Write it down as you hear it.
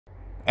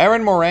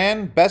Erin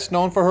Moran, best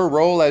known for her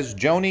role as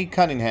Joanie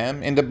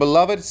Cunningham in the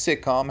beloved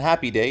sitcom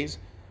Happy Days,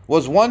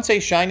 was once a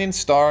shining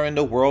star in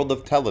the world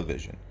of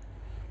television.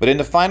 But in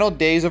the final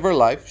days of her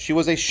life, she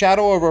was a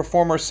shadow of her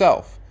former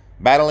self,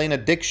 battling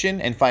addiction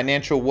and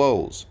financial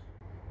woes.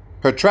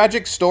 Her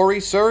tragic story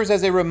serves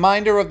as a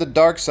reminder of the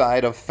dark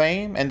side of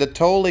fame and the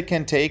toll it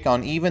can take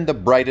on even the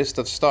brightest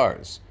of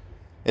stars.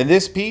 In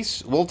this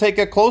piece, we'll take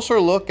a closer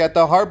look at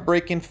the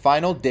heartbreaking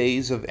final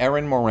days of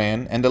Erin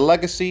Moran and the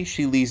legacy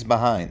she leaves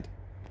behind.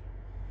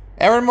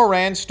 Erin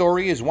Moran's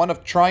story is one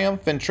of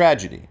triumph and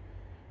tragedy.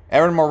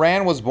 Erin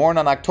Moran was born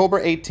on October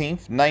 18,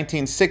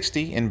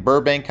 1960 in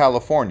Burbank,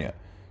 California.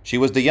 She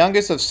was the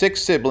youngest of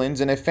 6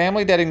 siblings in a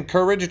family that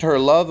encouraged her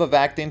love of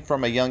acting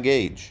from a young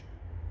age.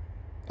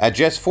 At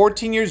just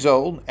 14 years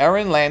old,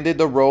 Erin landed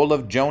the role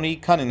of Joanie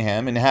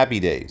Cunningham in Happy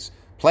Days,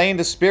 playing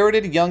the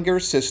spirited younger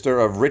sister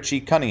of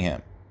Richie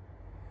Cunningham.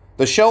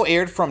 The show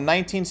aired from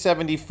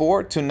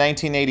 1974 to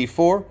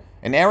 1984,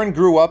 and Erin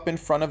grew up in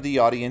front of the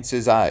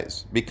audience's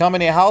eyes,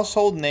 becoming a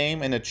household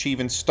name and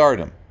achieving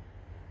stardom.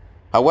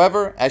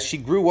 However, as she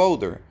grew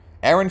older,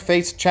 Erin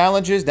faced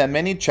challenges that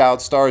many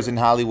child stars in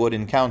Hollywood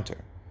encounter.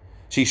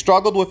 She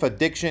struggled with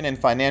addiction and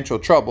financial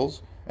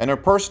troubles, and her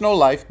personal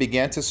life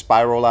began to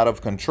spiral out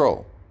of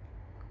control.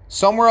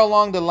 Somewhere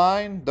along the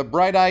line, the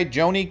bright-eyed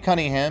Joanie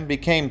Cunningham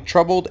became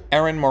troubled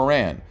Erin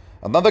Moran,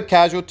 another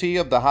casualty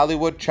of the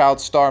Hollywood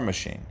child star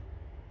machine.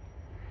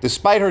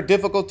 Despite her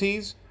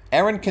difficulties,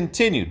 Erin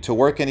continued to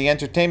work in the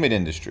entertainment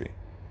industry.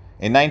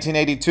 In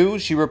 1982,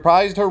 she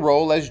reprised her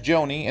role as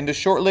Joanie in the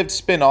short-lived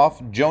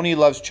spin-off Joanie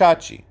Loves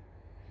Chachi.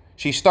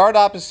 She starred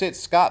opposite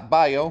Scott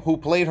Baio, who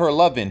played her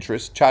love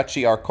interest,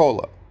 Chachi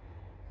Arcola.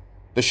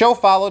 The show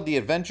followed the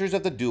adventures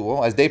of the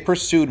duo as they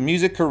pursued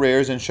music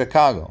careers in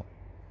Chicago.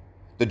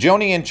 The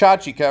Joanie and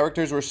Chachi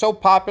characters were so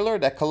popular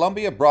that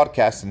Columbia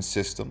Broadcasting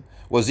System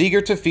was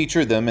eager to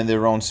feature them in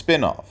their own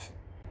spin-off.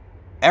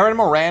 Erin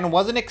Moran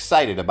wasn't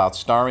excited about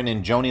starring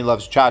in Joanie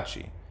Loves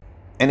Chachi.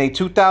 In a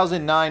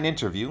 2009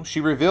 interview, she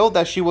revealed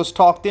that she was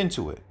talked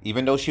into it,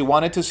 even though she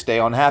wanted to stay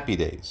on Happy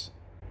Days.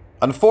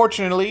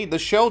 Unfortunately, the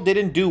show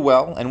didn't do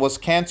well and was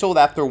canceled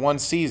after 1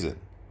 season.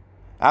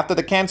 After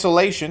the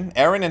cancellation,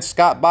 Erin and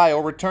Scott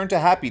Baio returned to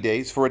Happy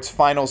Days for its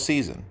final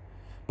season.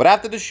 But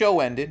after the show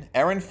ended,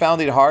 Erin found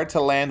it hard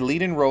to land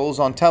leading roles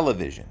on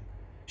television.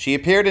 She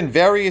appeared in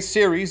various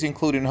series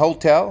including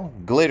Hotel,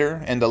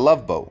 Glitter, and The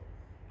Love Boat.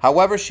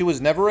 However, she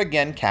was never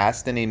again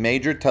cast in a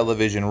major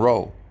television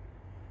role.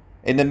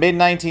 In the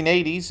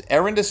mid-1980s,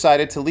 Erin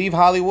decided to leave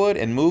Hollywood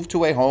and move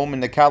to a home in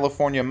the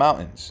California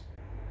mountains.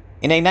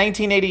 In a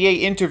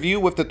 1988 interview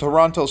with the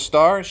Toronto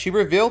Star, she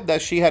revealed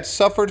that she had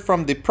suffered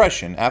from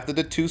depression after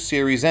the 2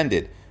 series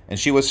ended, and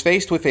she was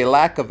faced with a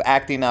lack of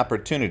acting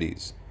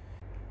opportunities.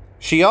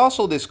 She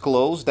also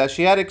disclosed that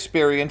she had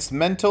experienced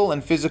mental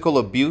and physical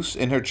abuse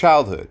in her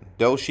childhood,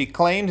 though she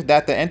claimed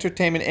that the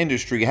entertainment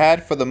industry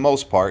had, for the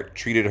most part,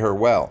 treated her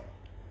well.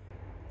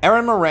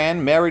 Erin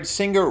Moran married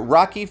singer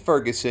Rocky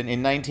Ferguson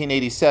in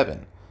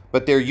 1987,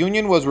 but their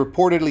union was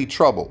reportedly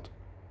troubled.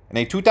 In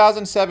a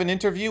 2007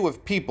 interview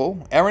with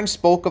People, Erin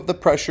spoke of the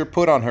pressure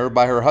put on her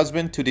by her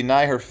husband to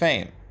deny her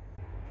fame.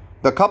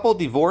 The couple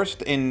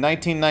divorced in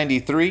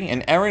 1993,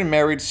 and Erin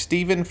married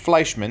Stephen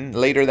Fleischman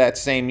later that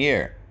same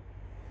year.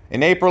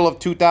 In April of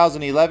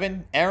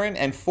 2011, Erin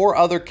and 4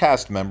 other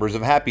cast members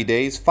of Happy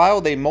Days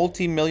filed a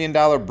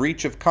multi-million-dollar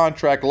breach of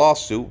contract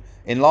lawsuit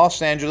in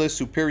Los Angeles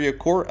Superior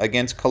Court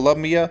against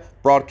Columbia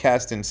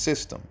Broadcasting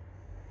System.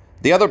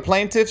 The other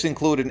plaintiffs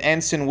included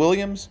Anson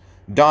Williams,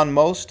 Don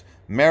Most,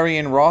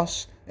 Marion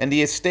Ross, and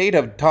the estate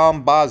of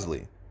Tom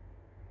Bosley.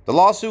 The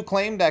lawsuit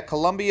claimed that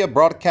Columbia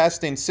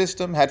Broadcasting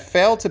System had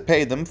failed to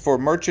pay them for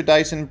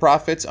merchandising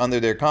profits under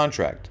their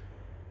contract.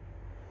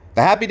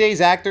 The Happy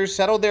Days actors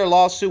settled their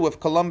lawsuit with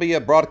Columbia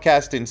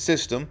Broadcasting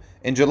System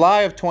in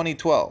July of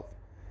 2012.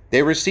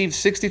 They received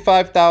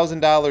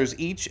 $65,000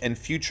 each and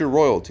future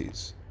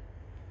royalties.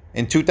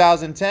 In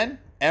 2010,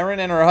 Erin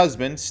and her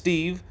husband,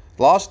 Steve,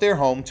 lost their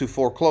home to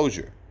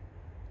foreclosure.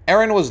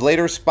 Erin was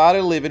later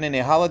spotted living in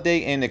a Holiday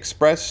Inn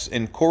Express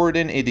in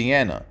Corydon,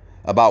 Indiana,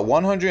 about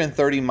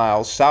 130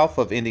 miles south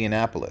of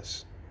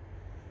Indianapolis.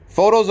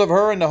 Photos of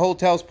her in the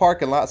hotel's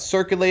parking lot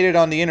circulated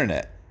on the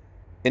internet.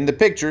 In the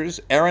pictures,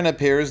 Erin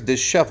appears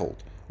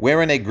disheveled,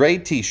 wearing a gray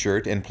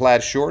t-shirt and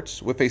plaid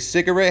shorts with a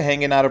cigarette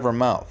hanging out of her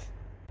mouth.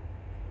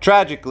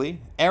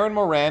 Tragically, Erin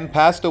Moran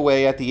passed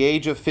away at the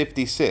age of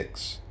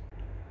 56.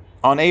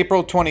 On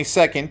April 22,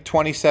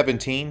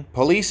 2017,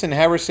 police in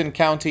Harrison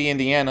County,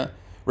 Indiana,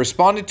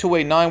 responded to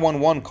a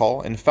 911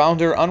 call and found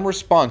her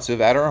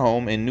unresponsive at her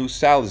home in New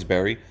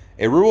Salisbury,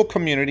 a rural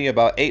community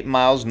about 8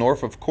 miles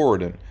north of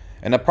Corydon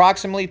and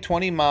approximately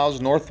 20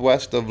 miles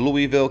northwest of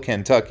Louisville,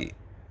 Kentucky.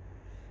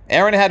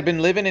 Erin had been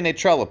living in a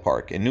trailer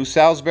park in New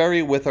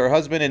Salisbury with her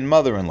husband and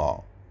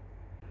mother-in-law.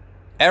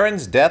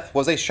 Erin's death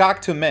was a shock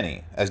to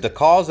many, as the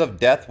cause of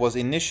death was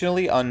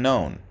initially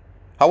unknown.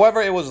 However,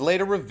 it was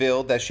later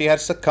revealed that she had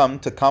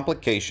succumbed to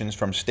complications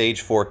from stage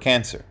 4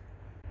 cancer.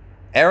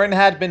 Erin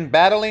had been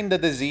battling the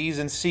disease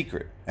in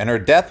secret, and her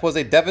death was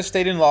a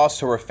devastating loss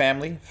to her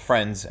family,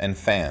 friends, and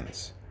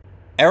fans.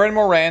 Erin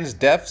Moran's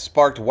death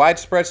sparked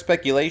widespread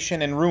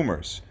speculation and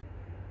rumors.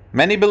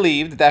 Many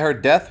believed that her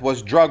death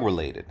was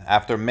drug-related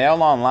after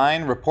Mail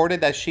Online reported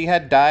that she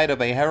had died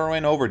of a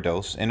heroin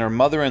overdose in her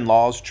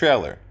mother-in-law's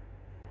trailer.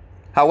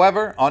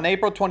 However, on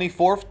April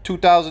 24,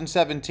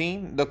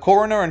 2017, the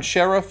coroner and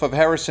sheriff of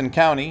Harrison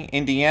County,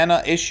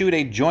 Indiana, issued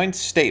a joint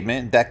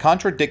statement that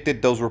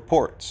contradicted those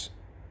reports.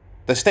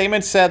 The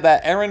statement said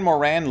that Erin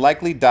Moran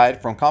likely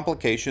died from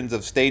complications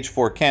of stage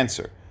 4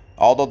 cancer,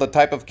 although the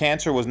type of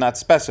cancer was not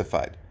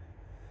specified.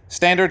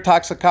 Standard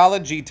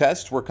toxicology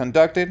tests were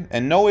conducted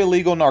and no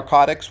illegal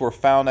narcotics were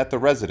found at the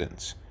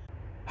residence.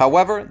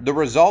 However, the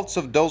results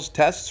of those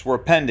tests were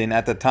pending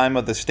at the time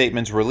of the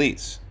statement's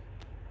release.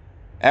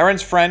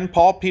 Erin's friend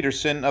Paul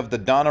Peterson of The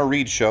Donna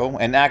Reed Show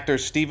and actor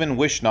Stephen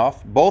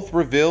Wishnoff both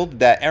revealed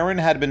that Erin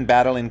had been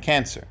battling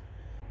cancer.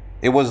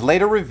 It was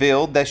later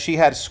revealed that she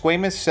had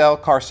squamous cell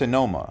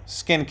carcinoma,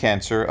 skin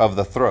cancer of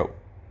the throat.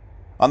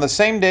 On the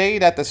same day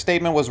that the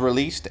statement was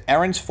released,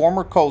 Erin's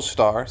former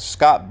co-star,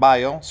 Scott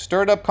Baio,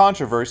 stirred up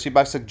controversy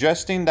by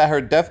suggesting that her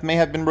death may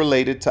have been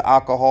related to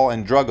alcohol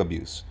and drug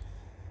abuse.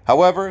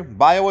 However,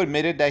 Baio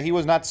admitted that he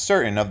was not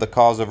certain of the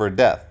cause of her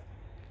death.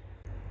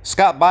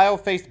 Scott Baio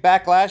faced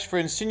backlash for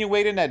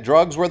insinuating that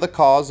drugs were the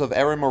cause of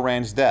Erin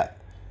Moran's death.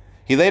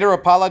 He later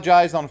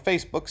apologized on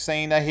Facebook,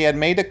 saying that he had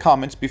made the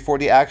comments before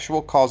the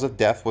actual cause of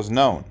death was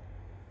known.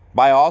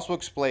 Baio also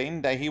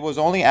explained that he was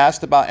only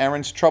asked about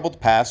Erin's troubled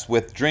past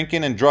with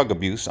drinking and drug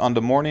abuse on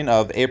the morning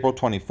of April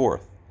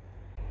 24th.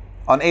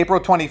 On April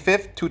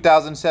 25,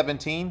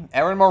 2017,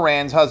 Erin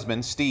Moran's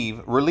husband,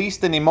 Steve,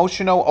 released an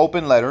emotional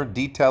open letter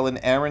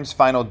detailing Erin's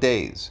final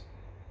days.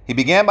 He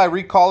began by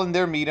recalling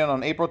their meeting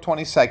on April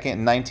 22,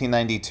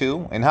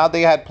 1992, and how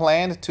they had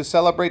planned to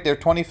celebrate their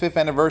 25th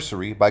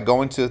anniversary by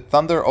going to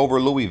Thunder over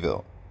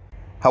Louisville.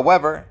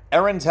 However,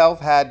 Erin's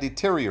health had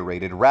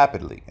deteriorated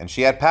rapidly, and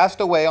she had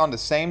passed away on the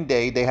same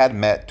day they had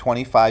met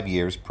 25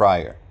 years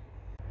prior.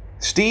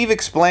 Steve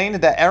explained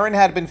that Erin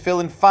had been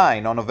feeling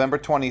fine on November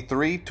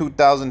 23,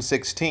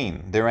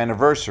 2016, their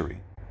anniversary.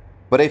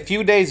 But a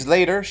few days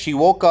later, she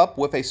woke up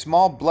with a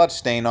small blood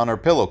stain on her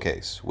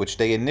pillowcase, which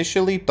they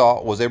initially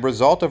thought was a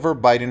result of her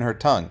biting her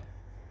tongue.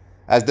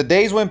 As the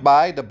days went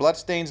by, the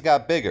bloodstains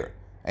got bigger,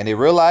 and they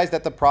realized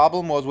that the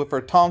problem was with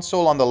her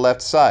tonsil on the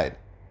left side.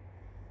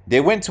 They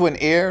went to an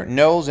ear,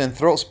 nose, and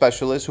throat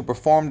specialist who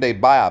performed a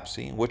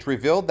biopsy, which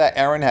revealed that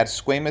Erin had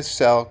squamous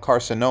cell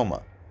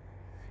carcinoma.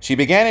 She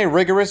began a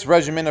rigorous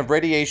regimen of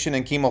radiation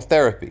and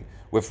chemotherapy,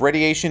 with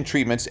radiation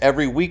treatments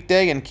every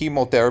weekday and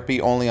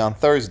chemotherapy only on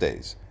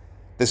Thursdays.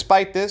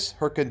 Despite this,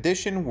 her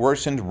condition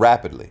worsened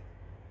rapidly.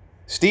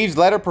 Steve's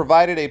letter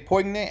provided a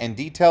poignant and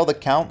detailed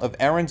account of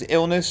Erin's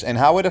illness and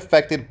how it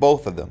affected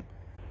both of them.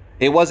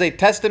 It was a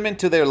testament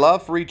to their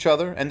love for each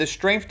other and the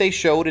strength they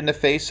showed in the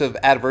face of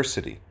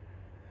adversity.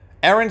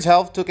 Erin's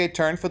health took a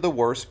turn for the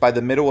worse by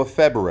the middle of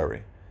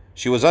February.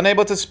 She was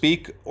unable to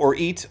speak or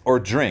eat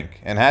or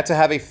drink and had to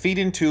have a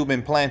feeding tube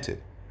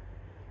implanted.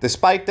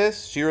 Despite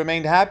this, she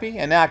remained happy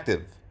and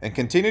active and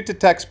continued to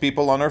text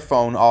people on her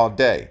phone all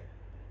day.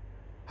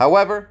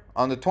 However,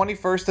 on the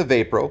 21st of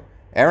April,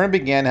 Erin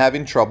began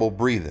having trouble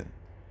breathing.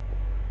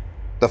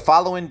 The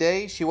following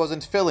day, she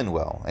wasn't feeling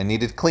well and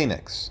needed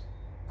Kleenex.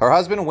 Her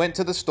husband went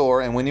to the store,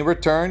 and when he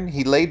returned,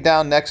 he laid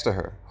down next to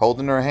her,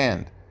 holding her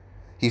hand.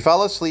 He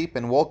fell asleep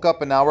and woke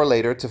up an hour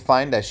later to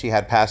find that she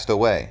had passed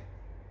away.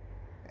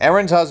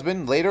 Erin's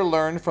husband later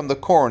learned from the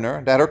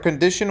coroner that her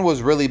condition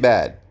was really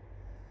bad.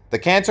 The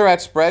cancer had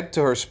spread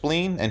to her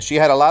spleen and she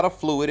had a lot of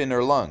fluid in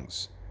her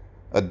lungs.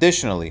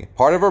 Additionally,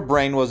 part of her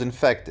brain was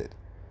infected.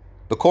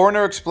 The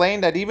coroner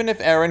explained that even if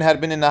Erin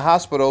had been in the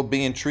hospital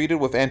being treated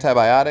with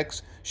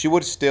antibiotics, she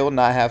would still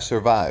not have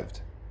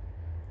survived.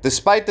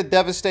 Despite the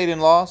devastating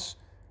loss,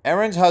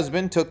 Erin's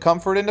husband took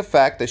comfort in the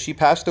fact that she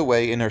passed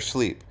away in her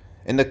sleep,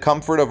 in the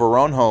comfort of her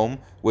own home,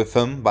 with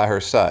him by her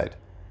side.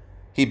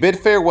 He bid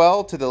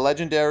farewell to the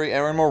legendary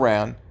Erin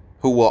Moran,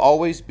 who will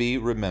always be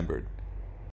remembered.